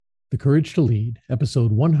The Courage to Lead,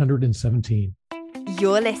 episode 117.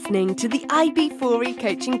 You're listening to the IB4E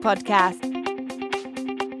Coaching Podcast.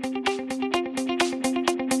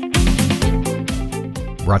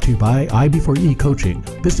 Brought to you by IB4E Coaching,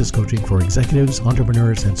 business coaching for executives,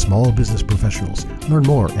 entrepreneurs, and small business professionals. Learn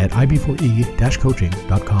more at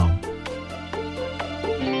ib4e-coaching.com.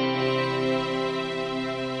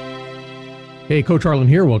 Hey, Coach Arlen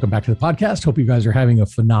here. Welcome back to the podcast. Hope you guys are having a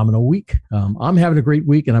phenomenal week. I'm having a great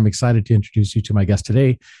week, and I'm excited to introduce you to my guest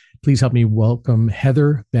today. Please help me welcome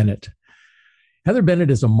Heather Bennett. Heather Bennett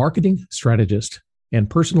is a marketing strategist and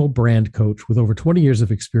personal brand coach with over 20 years of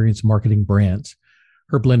experience marketing brands.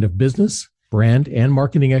 Her blend of business, brand, and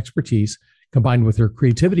marketing expertise, combined with her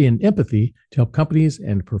creativity and empathy to help companies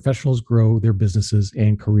and professionals grow their businesses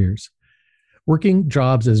and careers. Working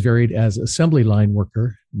jobs as varied as assembly line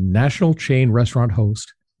worker, national chain restaurant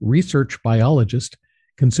host, research biologist,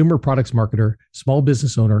 consumer products marketer, small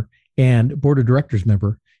business owner, and board of directors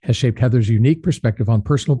member has shaped Heather's unique perspective on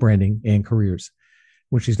personal branding and careers.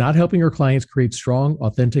 When she's not helping her clients create strong,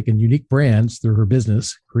 authentic, and unique brands through her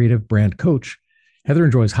business, Creative Brand Coach, Heather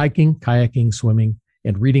enjoys hiking, kayaking, swimming,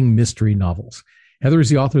 and reading mystery novels. Heather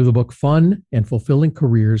is the author of the book Fun and Fulfilling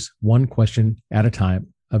Careers, One Question at a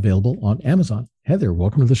Time, available on Amazon. Heather,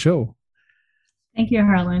 welcome to the show. Thank you,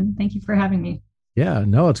 Harlan. Thank you for having me. Yeah,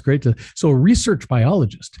 no, it's great to. So a research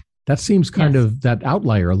biologist, that seems kind of that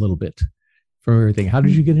outlier a little bit from everything. How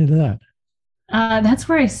did you get into that? That's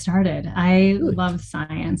where I started. I love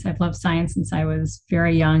science. I've loved science since I was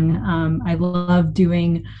very young. I love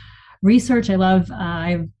doing research.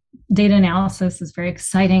 I data analysis is very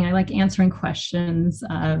exciting. I like answering questions.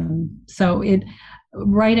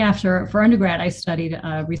 Right after, for undergrad, I studied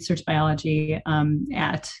research biology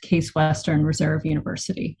at Case Western Reserve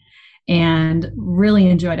University and really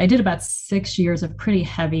enjoyed. I did about 6 years of pretty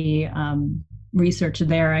heavy research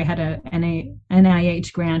there. I had a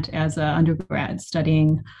NIH grant as an undergrad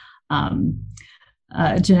studying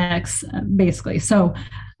genetics, basically. So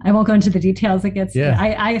I won't go into the details.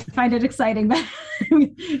 I find it exciting, but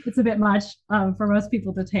it's a bit much for most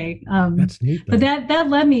people to take. That's neat, though. But that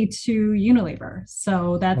led me to Unilever.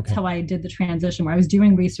 So that's how I did the transition, where I was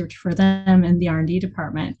doing research for them in the R&D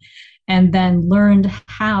department, and then learned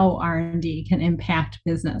how R&D can impact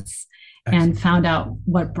business. Excellent. And found out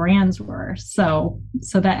what brands were. So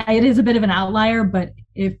that it is a bit of an outlier, but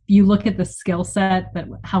if you look at the skill set,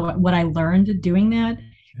 what I learned doing that,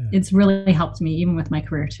 it's really helped me even with my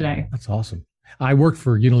career today. That's awesome. I worked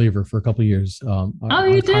for Unilever for a couple of years.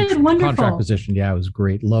 You did? Wonderful. Contract position. Yeah, it was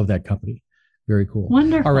great. Love that company. Very cool.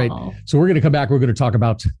 Wonderful. All right. So we're going to come back. We're going to talk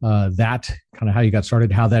about that, kind of how you got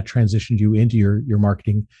started, how that transitioned you into your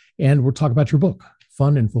marketing. And we'll talk about your book,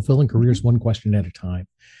 Fun and Fulfilling Careers, One Question at a Time.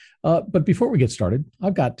 But before we get started,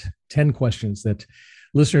 I've got 10 questions that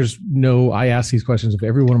listeners know. I ask these questions of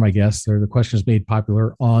every one of my guests. They're the questions made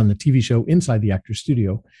popular on the TV show Inside the Actor's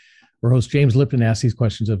Studio, where host James Lipton asks these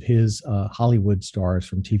questions of his Hollywood stars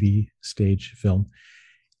from TV, stage, film.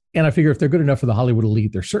 And I figure if they're good enough for the Hollywood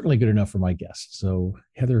elite, they're certainly good enough for my guests. So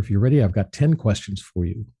Heather, if you're ready, I've got 10 questions for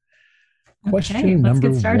you. Question number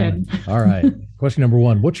let's get started. 1. All right. Question number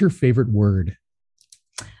 1. What's your favorite word?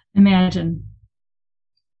 Imagine.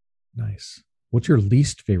 Nice. What's your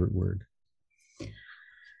least favorite word?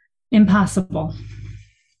 Impossible.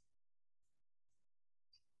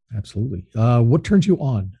 Absolutely. What turns you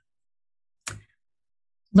on?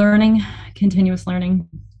 Learning, continuous learning.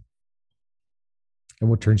 And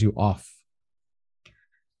what turns you off?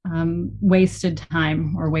 Wasted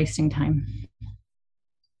time or wasting time.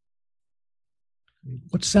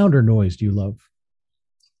 What sound or noise do you love?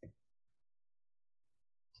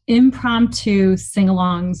 Impromptu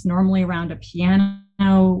sing-alongs, normally around a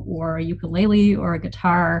piano or a ukulele or a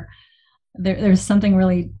guitar. There's something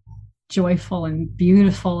really joyful and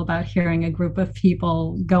beautiful about hearing a group of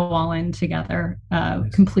people go all in together,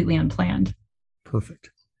 nice. Completely unplanned. Perfect.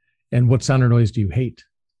 And what sound or noise do you hate?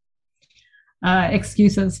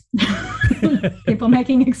 Excuses. People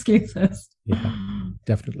making excuses. Yeah,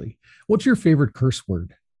 definitely. What's your favorite curse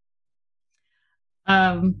word?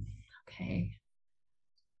 Okay.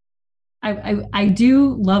 I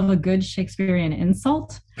do love a good Shakespearean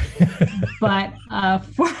insult, but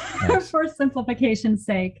for simplification's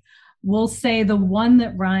sake, we'll say the one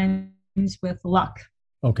that rhymes with luck.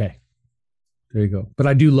 Okay, there you go. But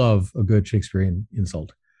I do love a good Shakespearean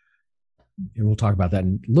insult, and we'll talk about that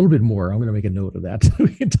in a little bit more. I'm going to make a note of that so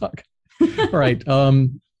we can talk. All right.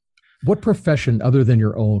 What profession other than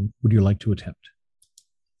your own would you like to attempt?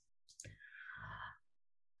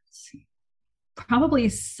 Probably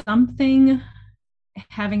something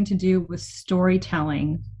having to do with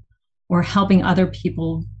storytelling or helping other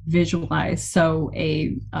people visualize. So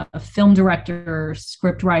a film director,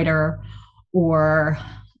 script writer, or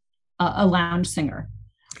a lounge singer,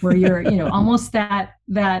 where you're, almost that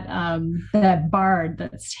bard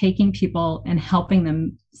that's taking people and helping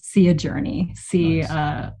them see a journey, see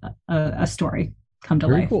nice. a story come to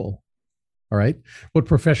Very life. Cool. All right. What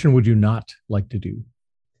profession would you not like to do?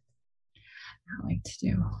 Not like to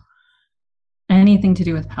do anything to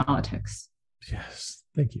do with politics. Yes.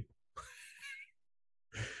 Thank you.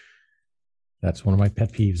 That's one of my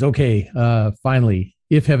pet peeves. Okay. Finally,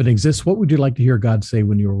 if heaven exists, what would you like to hear God say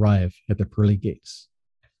when you arrive at the pearly gates?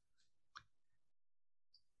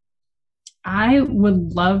 I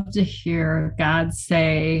would love to hear God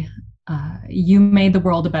say, you made the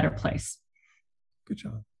world a better place. Good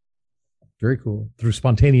job. Very cool. Through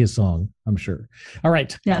spontaneous song, I'm sure. All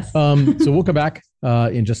right. Yes. So we'll come back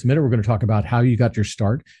in just a minute. We're going to talk about how you got your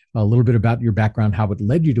start, a little bit about your background, how it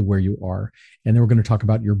led you to where you are. And then we're going to talk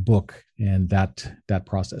about your book and that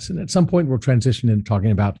process. And at some point we'll transition into talking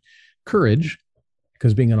about courage,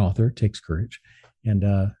 because being an author takes courage,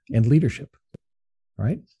 and leadership. All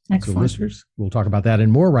right. Excellent. So listeners, we'll talk about that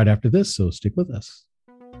and more right after this. So stick with us.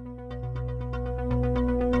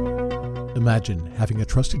 Imagine having a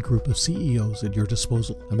trusted group of CEOs at your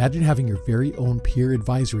disposal. Imagine having your very own peer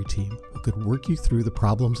advisory team who could work you through the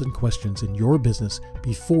problems and questions in your business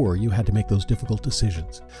before you had to make those difficult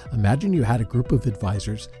decisions. Imagine you had a group of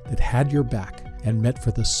advisors that had your back and met for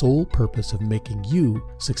the sole purpose of making you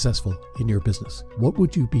successful in your business. What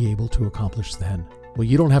would you be able to accomplish then? Well,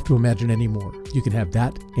 you don't have to imagine anymore. You can have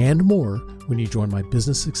that and more when you join my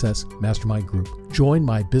Business Success Mastermind Group. Join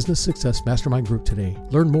my Business Success Mastermind Group today.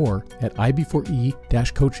 Learn more at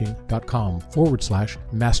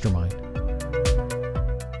ib4e-coaching.com/mastermind.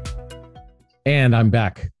 And I'm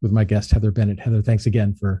back with my guest, Heather Bennett. Heather, thanks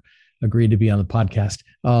again for agreeing to be on the podcast.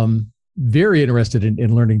 Very interested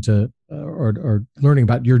in learning or learning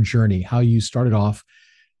about your journey, how you started off.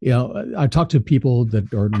 I talk to people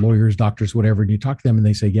that are lawyers, doctors, whatever, and you talk to them and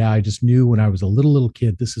they say, yeah, I just knew when I was a little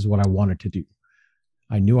kid, this is what I wanted to do.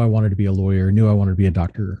 I knew I wanted to be a lawyer, knew I wanted to be a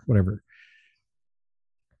doctor, whatever.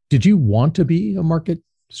 Did you want to be a market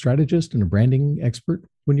strategist and a branding expert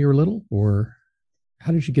when you were little, or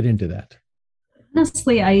how did you get into that?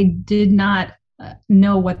 Honestly, I did not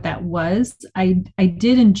know what that was. I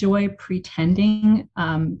did enjoy pretending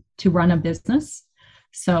to run a business.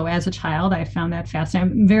 So as a child, I found that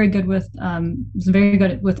fascinating. I'm very good with, was very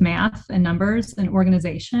good with math and numbers and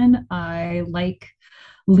organization. I like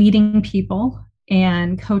leading people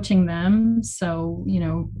and coaching them. So,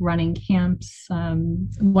 running camps,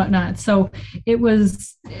 whatnot. So it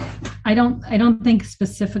was, I don't think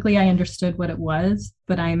specifically I understood what it was,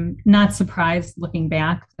 but I'm not surprised looking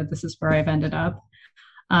back that this is where I've ended up.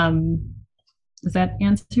 Does that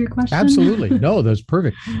answer your question? Absolutely. No, that's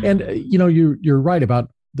perfect. And, you're right about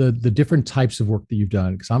the different types of work that you've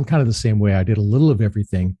done, because I'm kind of the same way. I did a little of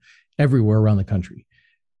everything everywhere around the country.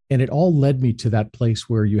 And it all led me to that place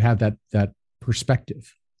where you have that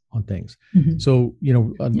perspective on things. Mm-hmm. So,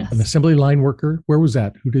 an assembly line worker, where was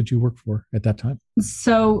that? Who did you work for at that time?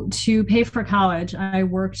 So to pay for college, I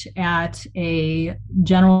worked at a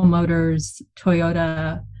General Motors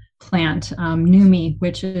Toyota plant, NUMMI,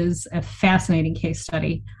 which is a fascinating case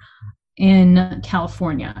study in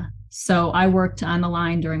California. So I worked on the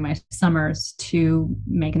line during my summers to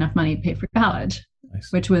make enough money to pay for college,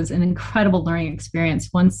 nice. Which was an incredible learning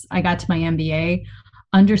experience. Once I got to my MBA,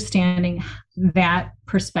 understanding that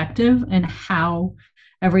perspective and how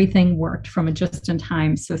everything worked from a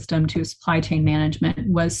just-in-time system to supply chain management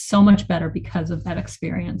was so much better because of that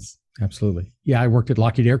experience. Absolutely. Yeah, I worked at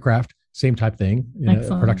Lockheed Aircraft. Same type thing in a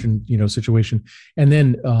production, situation. And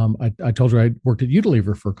then I told you I worked at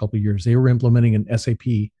Unilever for a couple of years. They were implementing an SAP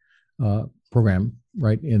program,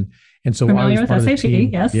 right? And so familiar I was part with of SAP, the team.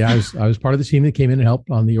 Yes. Yeah, I was part of the team that came in and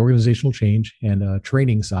helped on the organizational change and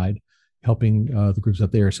training side, helping the groups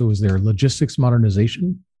up there. So was there logistics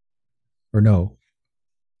modernization, or no?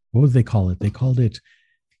 What would they call it? They called it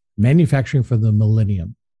Manufacturing for the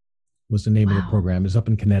Millennium. Was the name of the program. It's up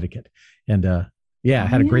in Connecticut, and I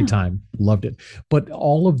had a great time. Loved it. But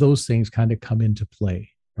all of those things kind of come into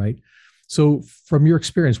play, right? So from your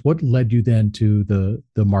experience, what led you then to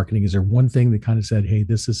the marketing? Is there one thing that kind of said, hey,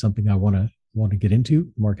 this is something I want to get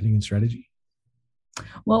into, marketing and strategy?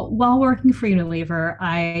 Well, while working for Unilever,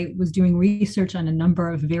 I was doing research on a number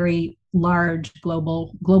of very large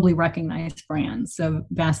globally recognized brands. So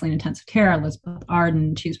Vaseline Intensive Care, Elizabeth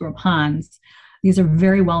Arden, Cheeseboro Ponds. These are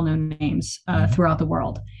very well-known names throughout the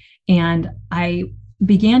world. And I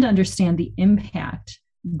began to understand the impact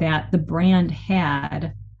that the brand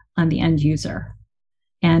had on the end user.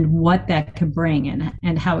 and what that could bring,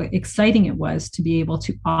 and how exciting it was to be able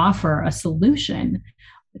to offer a solution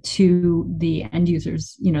to the end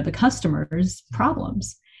users, the customers'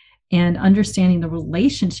 problems, and understanding the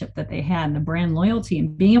relationship that they had and the brand loyalty,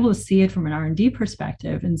 and being able to see it from an R&D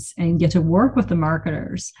perspective, and get to work with the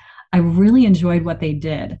marketers. I really enjoyed what they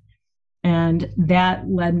did. And that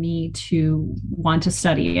led me to want to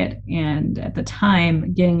study it. And at the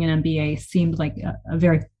time, getting an MBA seemed like a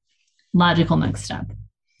very logical next step.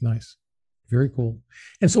 Nice. Very cool.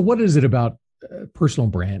 And so what is it about personal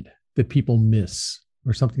brand that people miss,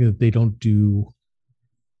 or something that they don't do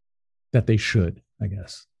that they should, I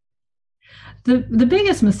guess? The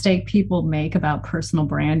biggest mistake people make about personal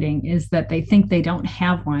branding is that they think they don't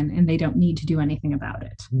have one and they don't need to do anything about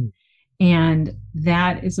it. And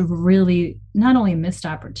that is a really not only a missed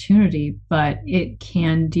opportunity, but it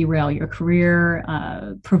can derail your career,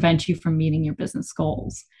 prevent you from meeting your business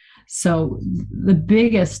goals. So the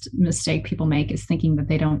biggest mistake people make is thinking that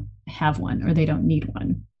they don't have one or they don't need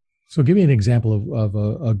one. So give me an example of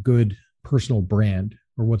a good personal brand,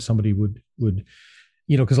 or what somebody would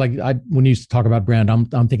because when you talk about brand, I'm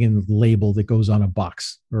thinking of the label that goes on a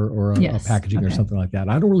box or a packaging or something like that.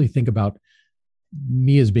 I don't really think about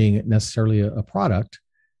me as being necessarily a product.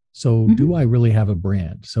 So do I really have a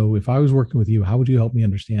brand? So if I was working with you, how would you help me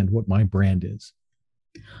understand what my brand is?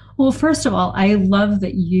 Well, first of all, I love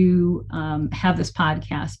that you have this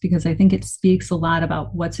podcast, because I think it speaks a lot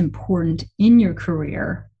about what's important in your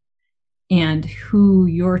career and who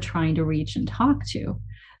you're trying to reach and talk to.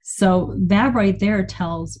 So that right there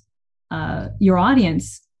tells your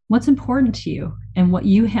audience what's important to you and what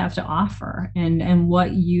you have to offer, and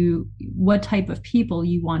what type of people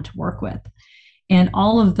you want to work with. And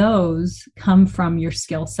all of those come from your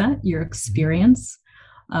skill set, your experience,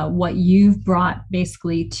 what you've brought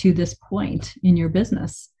basically to this point in your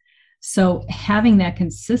business. So having that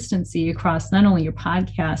consistency across not only your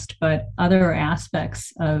podcast, but other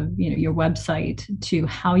aspects of your website, to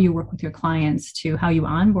how you work with your clients, to how you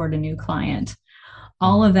onboard a new client,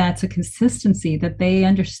 all of that's a consistency that they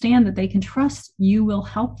understand, that they can trust you will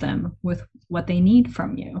help them with what they need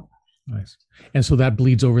from you. Nice. And so that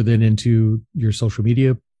bleeds over then into your social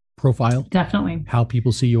media profile? Definitely. How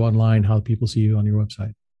people see you online, how people see you on your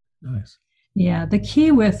website. Nice. Yeah. The key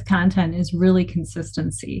with content is really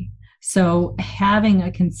consistency. So having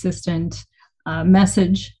a consistent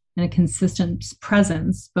message and a consistent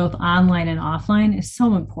presence, both online and offline, is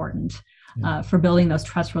so important for building those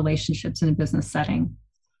trust relationships in a business setting.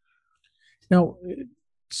 Now,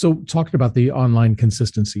 so talking about the online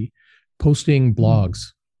consistency, posting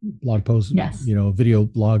blogs, blog posts, video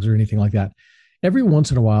blogs or anything like that. Every once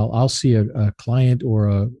in a while, I'll see a client or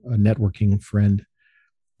a networking friend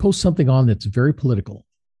post something on that's very political,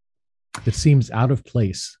 that seems out of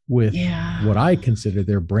place with what I consider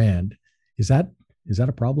their brand. Is that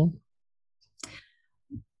a problem?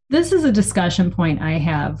 This is a discussion point I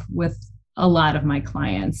have with a lot of my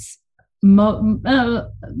clients.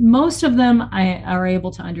 Most of them are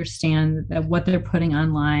able to understand that what they're putting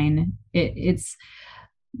online,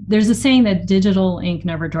 there's a saying that digital ink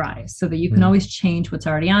never dries, so that you can always change what's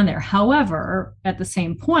already on there. However, at the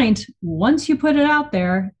same point, once you put it out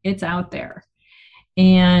there, it's out there.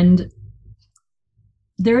 And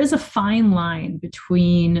there is a fine line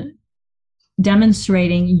between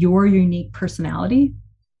demonstrating your unique personality,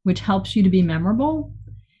 which helps you to be memorable,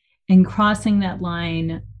 and crossing that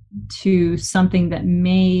line to something that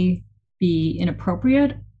may be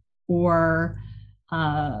inappropriate or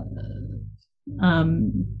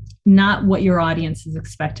not what your audience is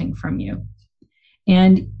expecting from you.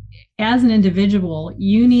 And as an individual,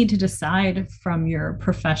 you need to decide from your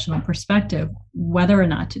professional perspective whether or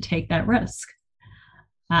not to take that risk.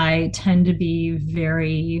 I tend to be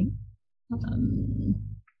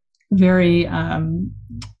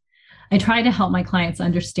I try to help my clients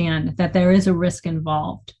understand that there is a risk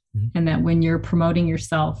involved, and that when you're promoting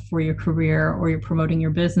yourself for your career or you're promoting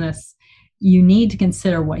your business, you need to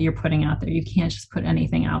consider what you're putting out there. You can't just put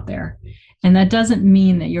anything out there. And that doesn't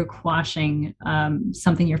mean that you're quashing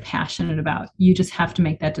something you're passionate about. You just have to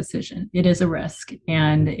make that decision. It is a risk,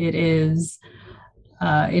 and it is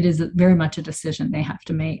very much a decision they have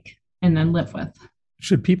to make and then live with.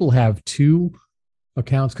 Should people have two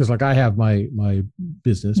accounts? Because I have my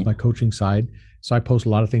business, my coaching side. So I post a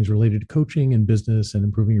lot of things related to coaching and business and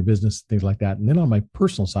improving your business, things like that. And then on my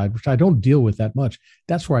personal side, which I don't deal with that much,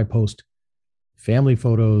 that's where I post family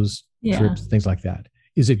photos, trips, things like that.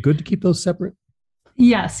 Is it good to keep those separate?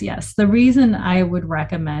 Yes. The reason I would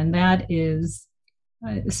recommend that is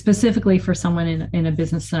specifically for someone in a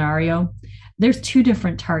business scenario there's two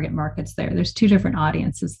different target markets there. There's two different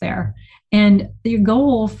audiences there. And the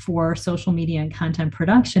goal for social media and content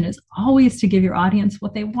production is always to give your audience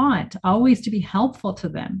what they want, always to be helpful to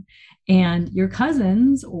them. And your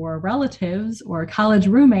cousins or relatives or college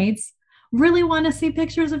roommates really want to see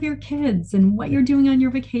pictures of your kids and what you're doing on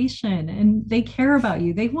your vacation. And they care about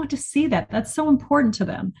you. They want to see that. That's so important to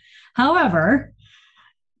them. However,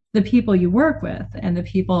 the people you work with and the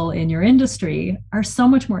people in your industry are so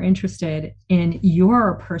much more interested in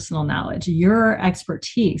your personal knowledge, your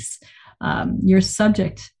expertise, your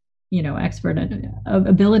subject, expert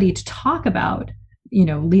ability to talk about,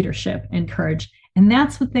 leadership and courage. And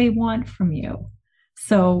that's what they want from you.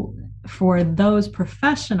 So for those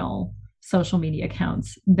professional social media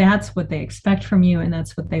accounts, that's what they expect from you and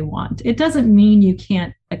that's what they want. It doesn't mean you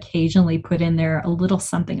can't occasionally put in there a little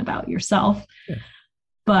something about yourself. Yeah.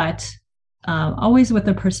 But always with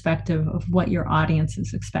the perspective of what your audience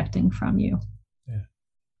is expecting from you. Yeah.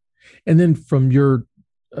 And then from your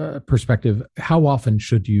perspective, how often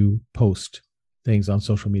should you post things on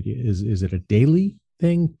social media? Is it a daily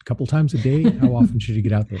thing, a couple times a day? How often should you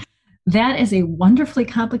get out there? That is a wonderfully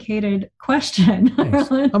complicated question.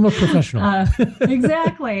 I'm a professional.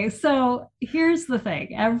 Exactly. So here's the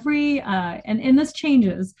thing. And this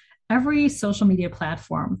changes, every social media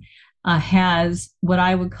platform has what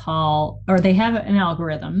I would call, or they have an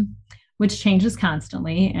algorithm which changes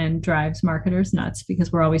constantly and drives marketers nuts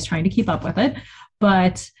because we're always trying to keep up with it.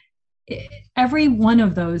 But every one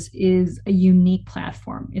of those is a unique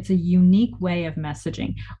platform. It's a unique way of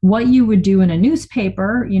messaging. What you would do in a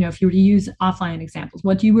newspaper, if you were to use offline examples,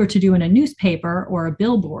 what you were to do in a newspaper or a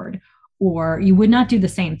billboard, or you would not do the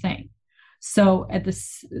same thing. So at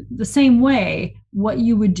the same way, what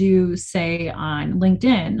you would do, say, on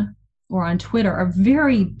LinkedIn or on Twitter are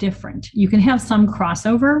very different. You can have some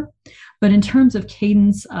crossover, but in terms of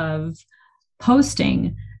cadence of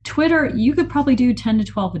posting, Twitter, you could probably do 10 to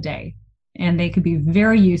 12 a day, and they could be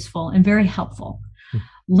very useful and very helpful.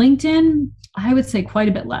 LinkedIn, I would say quite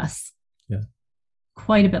a bit less. Yeah.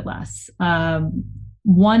 Quite a bit less.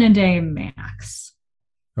 One a day max.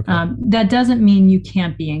 Okay. That doesn't mean you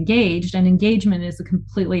can't be engaged, and engagement is a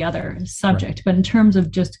completely other subject. Right. But in terms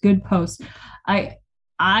of just good posts,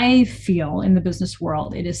 I feel in the business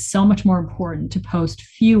world, it is so much more important to post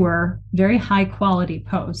fewer, very high quality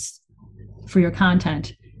posts for your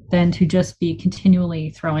content than to just be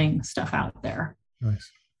continually throwing stuff out there.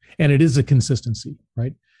 Nice. And it is a consistency,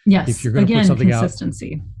 right? Yes. If you're going to put something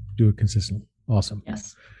consistency. out, do it consistently. Awesome.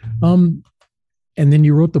 Yes. And then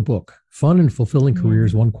you wrote the book, Fun and Fulfilling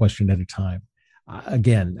Careers, One Question at a Time.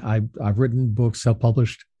 Again, I've written books,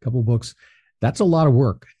 self-published a couple of books. That's a lot of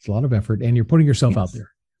work. It's a lot of effort, and you're putting yourself out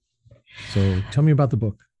there. So tell me about the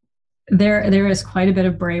book. There is quite a bit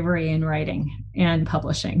of bravery in writing and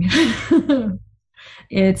publishing.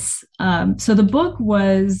 It's so the book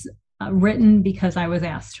was written because I was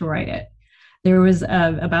asked to write it. There was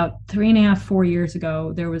about 3.5, 4 years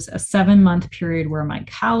ago, there was a 7-month period where my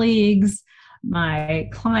colleagues, my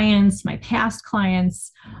clients, my past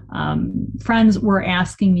clients, friends were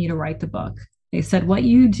asking me to write the book. They said, what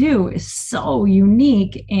you do is so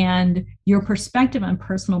unique, and your perspective on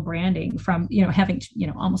personal branding from, having,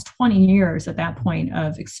 almost 20 years at that point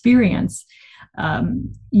of experience,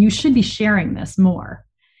 you should be sharing this more.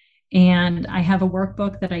 And I have a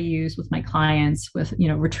workbook that I use with my clients with,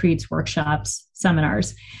 retreats, workshops,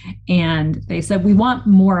 seminars. And they said, we want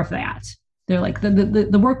more of that. They're like, the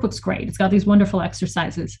workbook's great. It's got these wonderful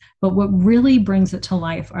exercises, but what really brings it to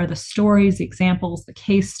life are the stories, the examples, the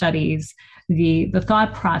case studies, the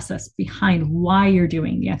thought process behind why you're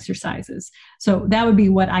doing the exercises. So that would be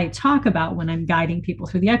what I talk about when I'm guiding people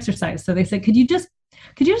through the exercise. So they said, could you just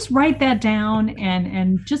write that down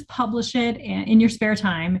and just publish it in your spare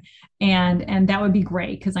time? And that would be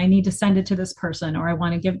great, because I need to send it to this person, or I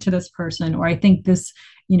want to give it to this person, or I think this,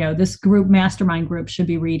 this group, mastermind group, should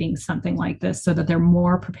be reading something like this so that they're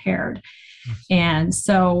more prepared. And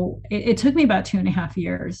so it took me about 2.5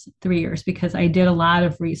 years, 3 years, because I did a lot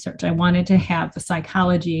of research. I wanted to have the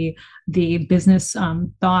psychology, the business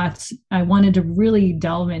thoughts. I wanted to really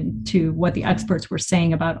delve into what the experts were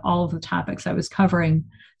saying about all of the topics I was covering,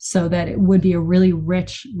 so that it would be a really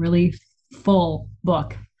rich, really full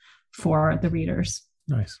book for the readers.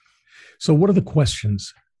 Nice. So what are the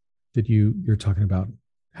questions that you're talking about?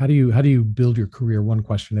 How do you build your career one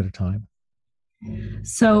question at a time?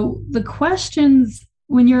 So the questions,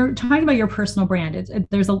 when you're talking about your personal brand,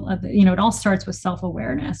 it all starts with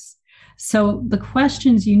self-awareness. So the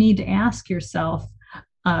questions you need to ask yourself,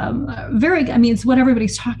 it's what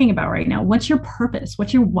everybody's talking about right now. What's your purpose?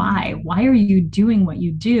 What's your why? Why are you doing what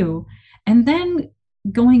you do? And then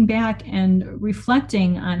going back and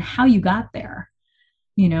reflecting on how you got there.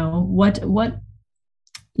 What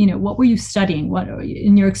were you studying? What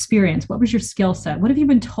in your experience? What was your skill set? What have you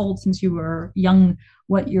been told since you were young?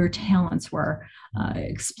 What your talents were?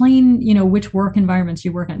 Explain, which work environments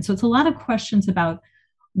you work in. So it's a lot of questions about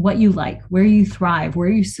what you like, where you thrive, where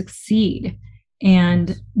you succeed,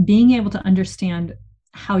 and being able to understand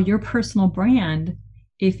how your personal brand,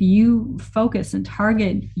 if you focus and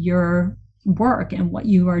target your work and what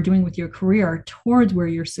you are doing with your career towards where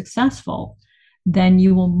you're successful, then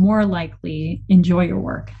you will more likely enjoy your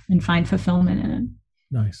work and find fulfillment in it.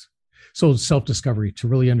 Nice. So self-discovery to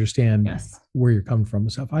really understand where you're coming from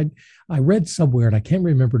and stuff. I read somewhere, and I can't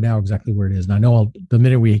remember now exactly where it is. And I know the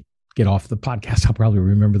minute we get off the podcast, I'll probably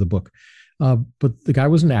remember the book. But the guy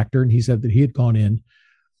was an actor, and he said that he had gone in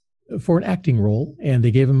for an acting role, and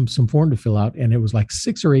they gave him some form to fill out. And it was like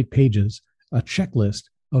 6 or 8 pages, a checklist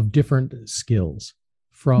of different skills,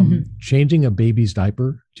 from changing a baby's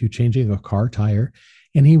diaper to changing a car tire.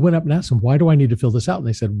 And he went up and asked them, why do I need to fill this out? And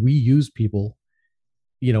they said, we use people,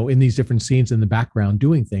 in these different scenes in the background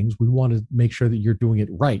doing things. We want to make sure that you're doing it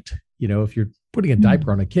right. If you're putting a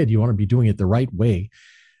diaper on a kid, you want to be doing it the right way.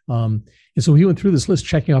 And so he went through this list,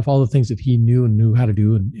 checking off all the things that he knew how to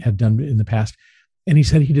do and had done in the past. And he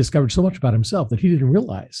said he discovered so much about himself that he didn't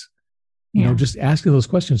realize, just asking those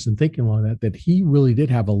questions and thinking along that he really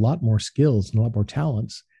did have a lot more skills and a lot more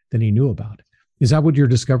talents than he knew about. Is that what you're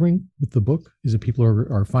discovering with the book? Is that people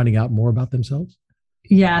are finding out more about themselves?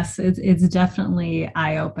 Yes, it's definitely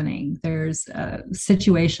eye-opening. There's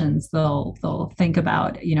situations they'll think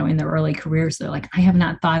about, in their early careers. They're like, I have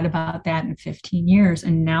not thought about that in 15 years.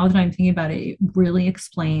 And now that I'm thinking about it, it really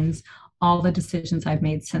explains all the decisions I've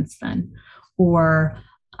made since then. Or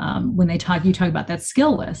when you talk about that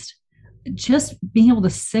skill list, just being able to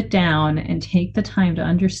sit down and take the time to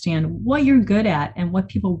understand what you're good at and what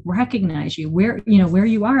people recognize you, where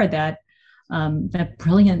you are, that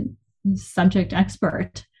brilliant subject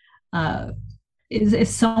expert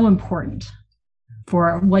is so important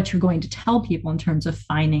for what you're going to tell people in terms of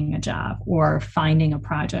finding a job or finding a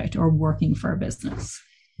project or working for a business.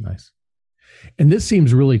 Nice. And this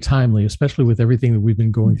seems really timely, especially with everything that we've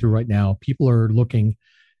been going through right now. People are looking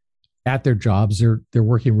at their jobs. They're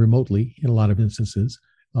working remotely in a lot of instances.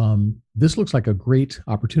 This looks like a great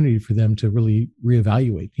opportunity for them to really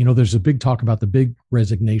reevaluate. There's a big talk about the big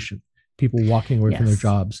resignation, people walking away from their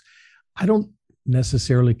jobs. I don't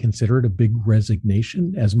necessarily consider it a big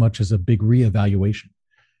resignation as much as a big reevaluation.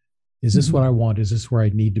 Is this what I want? Is this where I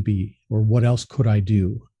need to be? Or what else could I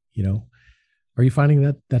do? Are you finding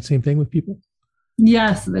that same thing with people?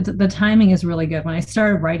 Yes, the timing is really good. When I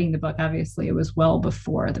started writing the book, obviously it was well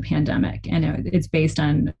before the pandemic, and it's based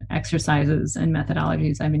on exercises and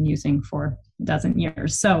methodologies I've been using for a dozen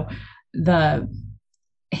years. So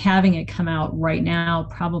having it come out right now,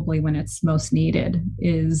 probably when it's most needed,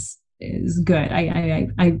 is good.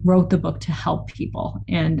 I wrote the book to help people,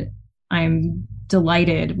 and I'm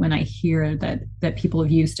delighted when I hear that people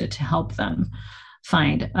have used it to help them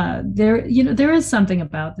find there is something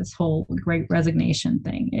about this whole great resignation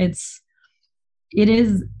thing.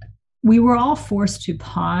 We were all forced to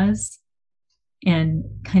pause and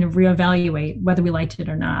kind of reevaluate whether we liked it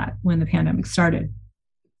or not when the pandemic started.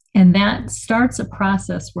 And that starts a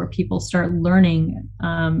process where people start learning,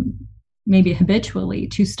 maybe habitually,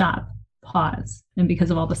 to stop, pause. And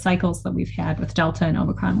because of all the cycles that we've had with Delta and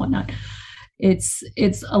Omicron and whatnot,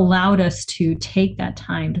 it's allowed us to take that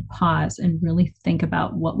time to pause and really think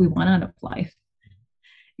about what we want out of life.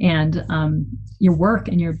 And your work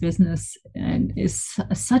and your business is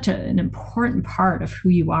such an important part of who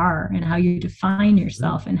you are and how you define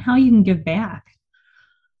yourself and how you can give back.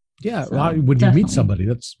 Yeah. So, when you meet somebody,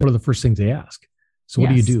 that's one of the first things they ask. So what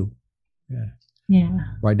do you do? Yeah.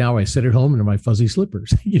 Right now I sit at home in my fuzzy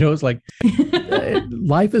slippers. It's like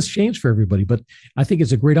life has changed for everybody, but I think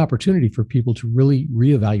it's a great opportunity for people to really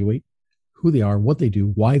reevaluate who they are, what they do,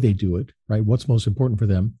 why they do it, right? What's most important for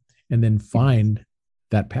them, and then find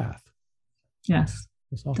that path. Yes,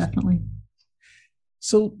 that's awesome. Definitely.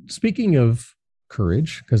 So speaking of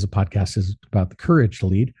courage, because the podcast is about the courage to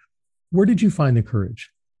lead, where did you find the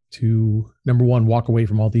courage to, number one, walk away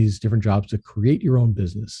from all these different jobs to create your own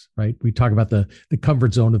business, right? We talk about the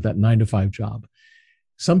comfort zone of that 9-to-5 job.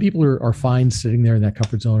 Some people are fine sitting there in that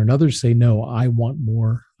comfort zone, and others say, no, I want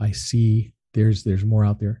more. I see there's more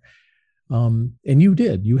out there. And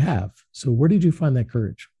you have. So where did you find that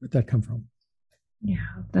courage? Where'd that come from? Yeah,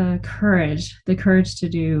 the courage to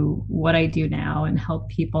do what I do now and help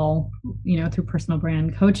people, through personal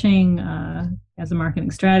brand coaching, as a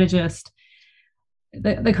marketing strategist.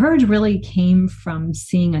 The courage really came from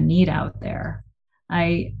seeing a need out there.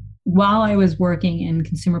 while I was working in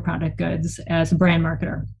consumer product goods as a brand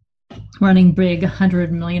marketer, running big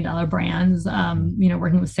 $100 million brands,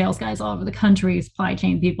 working with sales guys all over the country, supply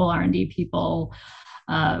chain people, R&D people,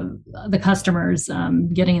 the customers,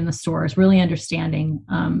 getting in the stores, really understanding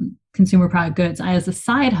consumer product goods. As a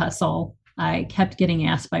side hustle, I kept getting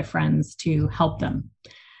asked by friends to help them.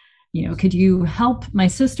 Could you help? My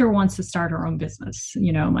sister wants to start her own business.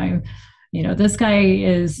 This guy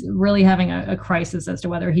is really having a crisis as to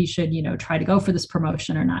whether he should, try to go for this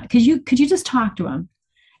promotion or not. Could you just talk to him?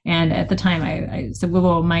 And at the time I said,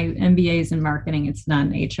 well, my MBA is in marketing. It's not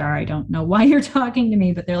in HR. I don't know why you're talking to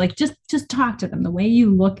me, but they're like, just talk to them. The way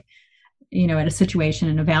you look, at a situation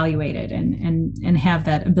and evaluate it and have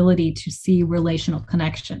that ability to see relational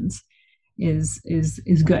connections is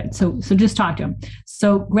good. So just talk to them.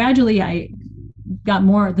 So gradually I got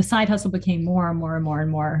more, the side hustle became more and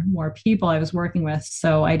more people I was working with.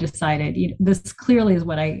 So I decided, this clearly is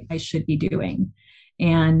what I should be doing.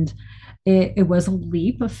 And it was a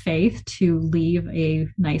leap of faith to leave a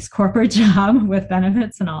nice corporate job with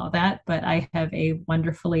benefits and all of that. But I have a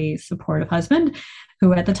wonderfully supportive husband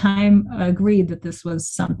who at the time agreed that this was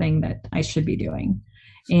something that I should be doing.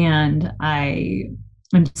 And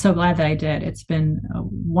I'm so glad that I did. It's been a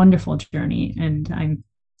wonderful journey. And I'm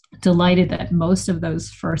delighted that most of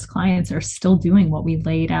those first clients are still doing what we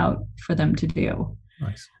laid out for them to do.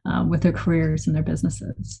 Nice. With their careers and their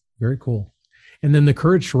businesses. Very cool. And then the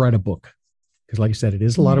courage to write a book, because like you said, it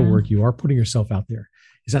is a lot of work. You are putting yourself out there.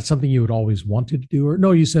 Is that something you had always wanted to do? Or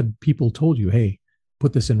no, you said people told you, hey,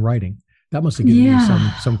 put this in writing. That must have given you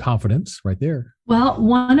some confidence right there. Well,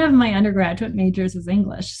 one of my undergraduate majors is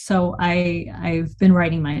English. So I've been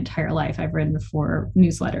writing my entire life. I've written for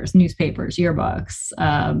newsletters, newspapers, yearbooks.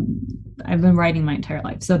 I've been writing my entire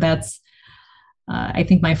life. So that's, I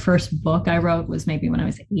think my first book I wrote was maybe when I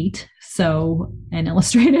was 8, and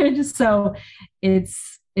illustrated. So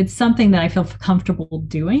it's something that I feel comfortable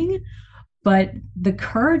doing. But the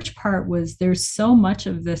courage part was there's so much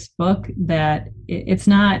of this book that it's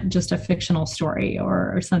not just a fictional story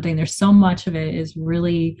or something. There's so much of it is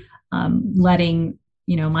really letting,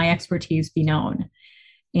 my expertise be known.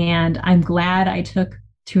 And I'm glad I took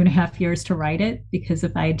 2.5 years to write it, because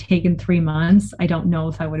if I had taken 3 months, I don't know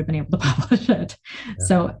if I would have been able to publish it. Yeah.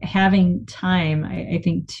 So having time, I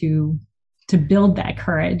think to build that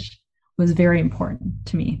courage was very important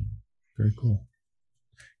to me. Very cool.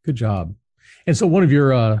 Good job. And so one of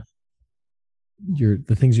the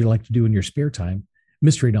things you like to do in your spare time,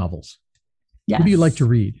 mystery novels. Yes. Who do you like to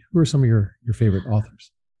read? Who are some of your favorite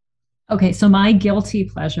authors? Okay. So my guilty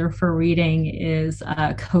pleasure for reading is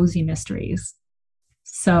cozy mysteries.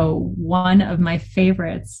 So one of my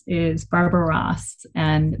favorites is Barbara Ross,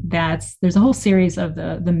 and there's a whole series of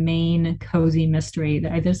the main cozy mystery.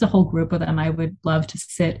 There's a whole group of them. I would love to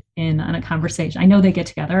sit in on a conversation. I know they get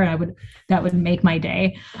together, and that would make my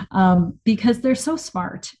day, because they're so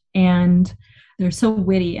smart and they're so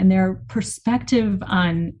witty, and their perspective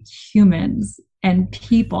on humans and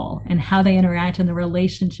people and how they interact in the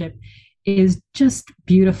relationship is just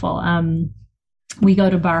beautiful. We go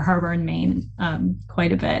to Bar Harbor in Maine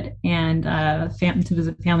quite a bit, and to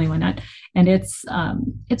visit family and whatnot. And it's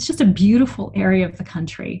just a beautiful area of the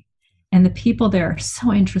country, and the people there are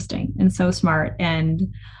so interesting and so smart.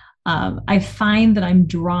 And I find that I'm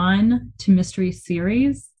drawn to mystery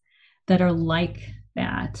series that are like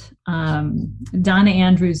that. Donna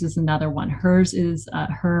Andrews is another one. Hers is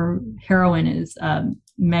her heroine is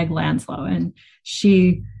Meg Lanslow, and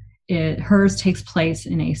hers takes place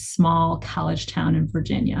in a small college town in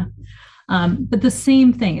Virginia. But the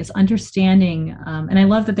same thing is understanding, and I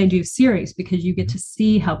love that they do series, because you get to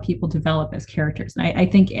see how people develop as characters. And I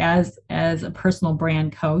think as a personal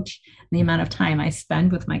brand coach, the amount of time I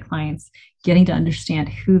spend with my clients getting to understand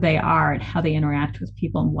who they are and how they interact with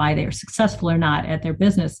people and why they are successful or not at their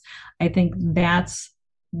business, I think that's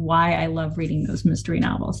why I love reading those mystery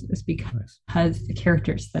novels, is because the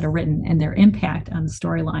characters that are written and their impact on the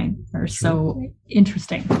storyline are so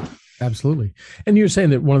interesting. Absolutely. And you're saying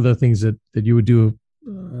that one of the things that you would do,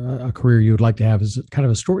 a career you would like to have, is kind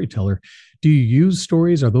of a storyteller. Do you use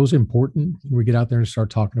stories? Are those important when we get out there and start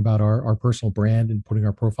talking about our personal brand and putting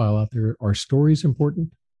our profile out there? Are stories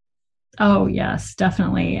important? Oh, yes,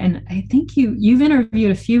 definitely. And I think you've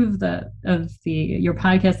interviewed a few of your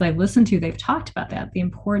podcasts I've listened to. They've talked about that, the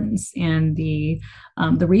importance and the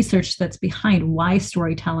research that's behind why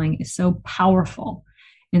storytelling is so powerful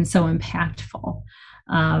and so impactful.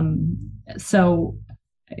 I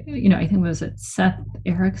think was it Seth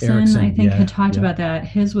Erickson I think had talked about that.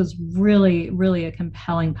 His was really, really a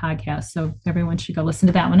compelling podcast. So everyone should go listen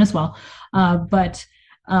to that one as well. But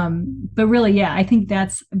But really, yeah, I think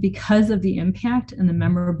that's because of the impact and the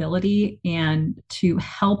memorability, and to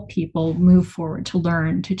help people move forward, to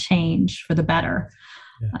learn, to change for the better.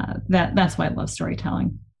 That's why I love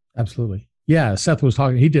storytelling. Absolutely. Yeah. Seth was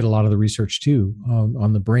talking, he did a lot of the research too,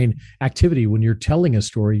 on the brain activity. When you're telling a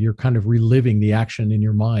story, you're kind of reliving the action in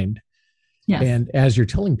your mind. Yes. And as you're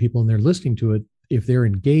telling people and they're listening to it, if they're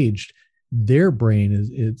engaged, their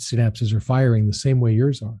brain synapses are firing the same way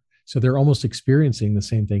yours are. So they're almost experiencing the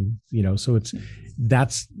same thing, so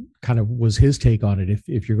that's kind of was his take on it.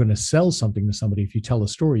 If you're going to sell something to somebody, if you tell a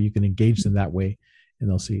story, you can engage them that way and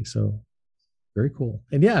they'll see. So very cool.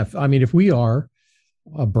 And yeah, if we are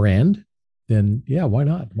a brand, then yeah, why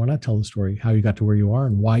not? Why not tell the story, how you got to where you are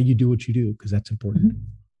and why you do what you do? Because that's important. Mm-hmm.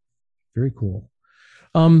 Very cool.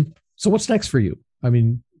 So what's next for you?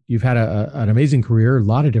 You've had an amazing career, a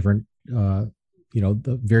lot of different, the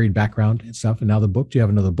varied background and stuff. And now the book, do you have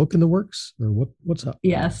another book in the works or what's up?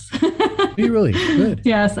 Yes. Do you really? Good.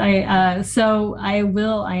 Yes. I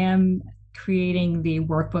am creating the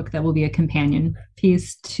workbook that will be a companion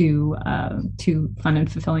piece to Fun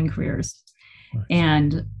and Fulfilling Careers. Nice.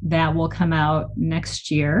 And that will come out next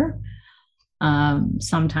year,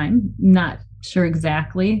 sometime. Not sure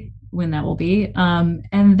exactly when that will be.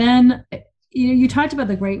 And then you talked about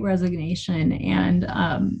the Great Resignation, and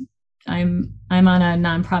I'm on a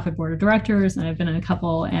nonprofit board of directors, and I've been in a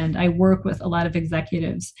couple, and I work with a lot of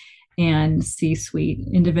executives and C-suite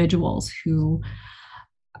individuals who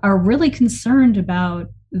are really concerned about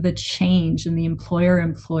the change in the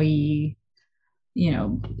employer-employee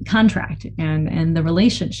contract and the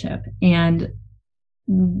relationship. And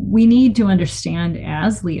we need to understand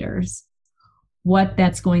as leaders what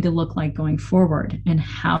that's going to look like going forward and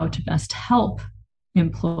how to best help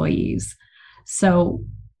employees. So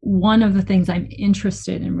one of the things I'm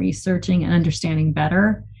interested in researching and understanding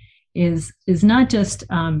better is not just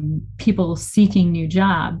people seeking new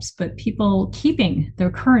jobs, but people keeping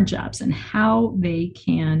their current jobs and how they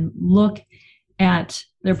can look at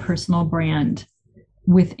their personal brand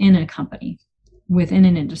within a company, within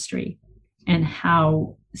an industry, and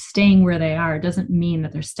how staying where they are doesn't mean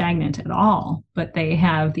that they're stagnant at all, but they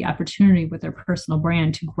have the opportunity with their personal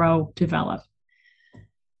brand to grow, develop,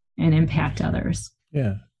 and impact others.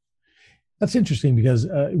 Yeah. That's interesting because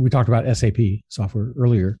we talked about SAP software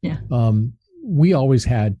earlier. Yeah. We always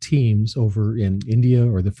had teams over in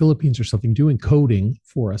India or the Philippines or something doing coding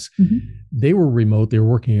for us. Mm-hmm. They were remote. They were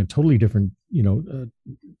working in a totally different,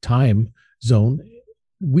 time zone.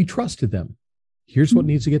 We trusted them. Here's what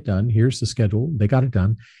needs to get done. Here's the schedule. They got it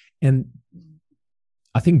done. And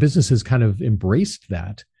I think businesses kind of embraced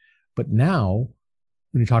that. But now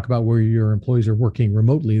when you talk about where your employees are working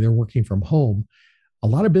remotely, they're working from home. A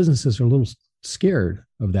lot of businesses are a little scared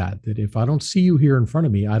of that if I don't see you here in front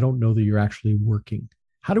of me, I don't know that you're actually working.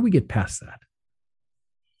 How do we get past that?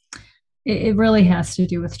 It really has to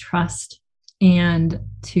do with trust and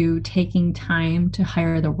to taking time to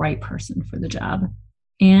hire the right person for the job.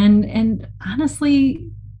 And honestly,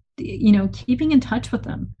 keeping in touch with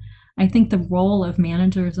them. I think the role of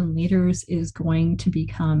managers and leaders is going to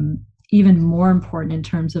become even more important in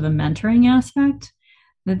terms of a mentoring aspect,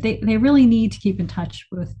 that they really need to keep in touch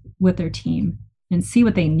with their team and see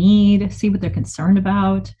what they need, see what they're concerned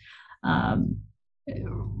about,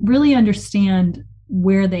 really understand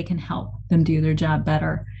where they can help them do their job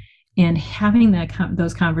better. And having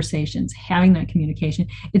those conversations, having that communication,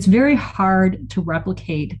 it's very hard to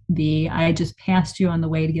replicate I just passed you on the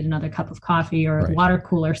way to get another cup of coffee or right. Water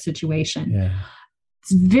cooler situation. Yeah.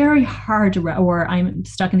 It's very hard or I'm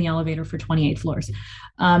stuck in the elevator for 28 floors.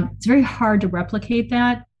 It's very hard to replicate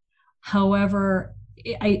that. However,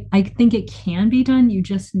 I think it can be done. You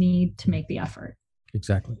just need to make the effort.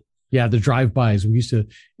 Exactly. Yeah, the drive-bys. We used to,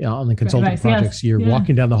 on the consulting projects, you're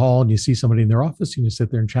walking down the hall and you see somebody in their office and you sit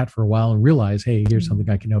there and chat for a while and realize, hey, here's something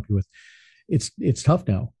I can help you with. It's tough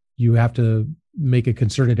now. You have to make a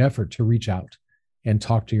concerted effort to reach out and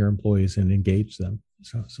talk to your employees and engage them.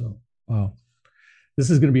 So wow. This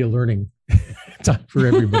is going to be a learning time for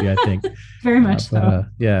everybody, I think. Very much so.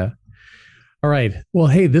 Yeah. All right. Well,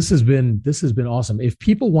 hey, this has been awesome. If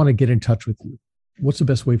people want to get in touch with you, what's the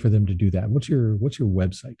best way for them to do that? What's your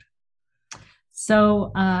website?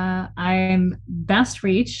 So I'm best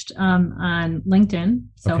reached on LinkedIn.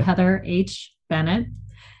 So okay. Heather H. Bennett.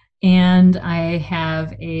 And I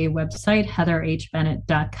have a website,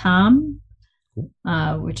 heatherhbennett.com,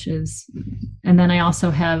 which is, and then I also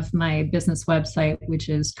have my business website, which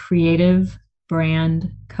is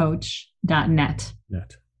creativebrandcoach.net.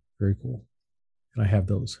 Net. Very cool. And I have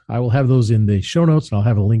those. I will have those in the show notes, and I'll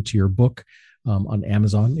have a link to your book on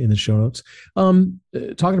Amazon in the show notes.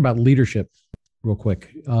 Talking about leadership, real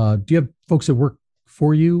quick. Do you have folks that work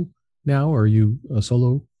for you now, or are you a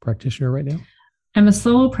solo practitioner right now? I'm a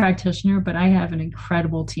solo practitioner, but I have an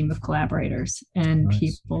incredible team of collaborators and Nice.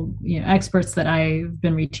 people, experts that I've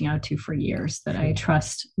been reaching out to for years that I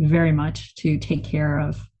trust very much to take care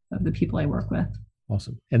of the people I work with.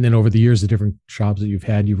 Awesome. And then over the years, the different jobs that you've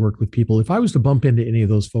had, you've worked with people. If I was to bump into any of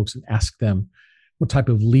those folks and ask them what type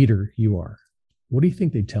of leader you are, what do you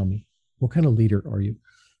think they'd tell me? What kind of leader are you?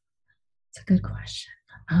 It's a good question.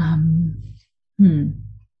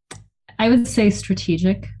 I would say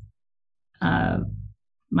strategic.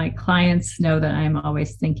 My clients know that I'm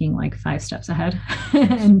always thinking like 5 steps ahead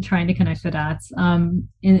and trying to connect the dots.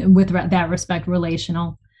 With that respect,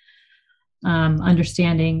 relational,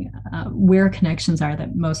 understanding where connections are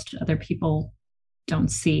that most other people don't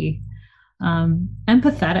see.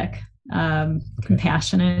 Empathetic,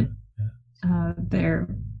 compassionate. They're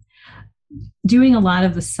doing a lot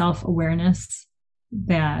of the self-awareness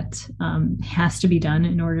that has to be done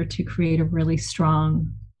in order to create a really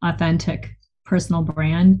strong, authentic personal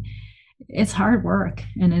brand. It's hard work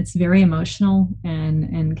and it's very emotional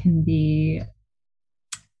and can be,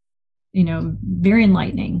 very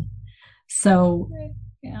enlightening. So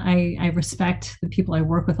I respect the people I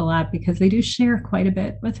work with a lot because they do share quite a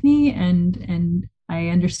bit with me, and I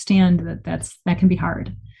understand that can be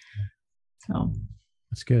hard. So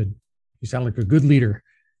that's good. You sound like a good leader.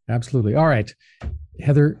 Absolutely. All right.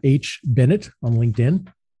 Heather H. Bennett on LinkedIn,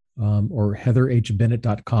 or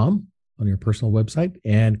heatherhbennett.com on your personal website,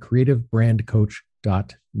 and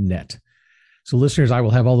creativebrandcoach.net. So listeners, I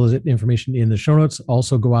will have all those information in the show notes.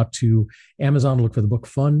 Also go out to Amazon, look for the book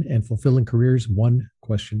Fun and Fulfilling Careers, One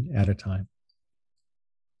Question at a Time.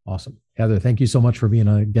 Awesome. Heather, thank you so much for being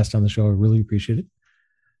a guest on the show. I really appreciate it.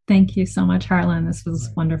 Thank you so much, Harlan. This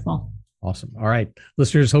was wonderful. Awesome. All right.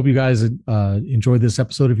 Listeners, hope you guys enjoyed this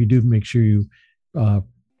episode. If you do, make sure you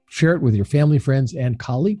share it with your family, friends, and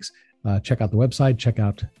colleagues. Check out the website, check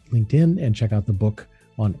out LinkedIn, and check out the book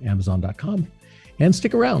on Amazon.com. And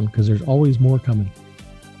stick around because there's always more coming.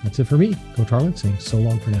 That's it for me, Coach Harlan, saying so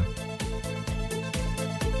long for now.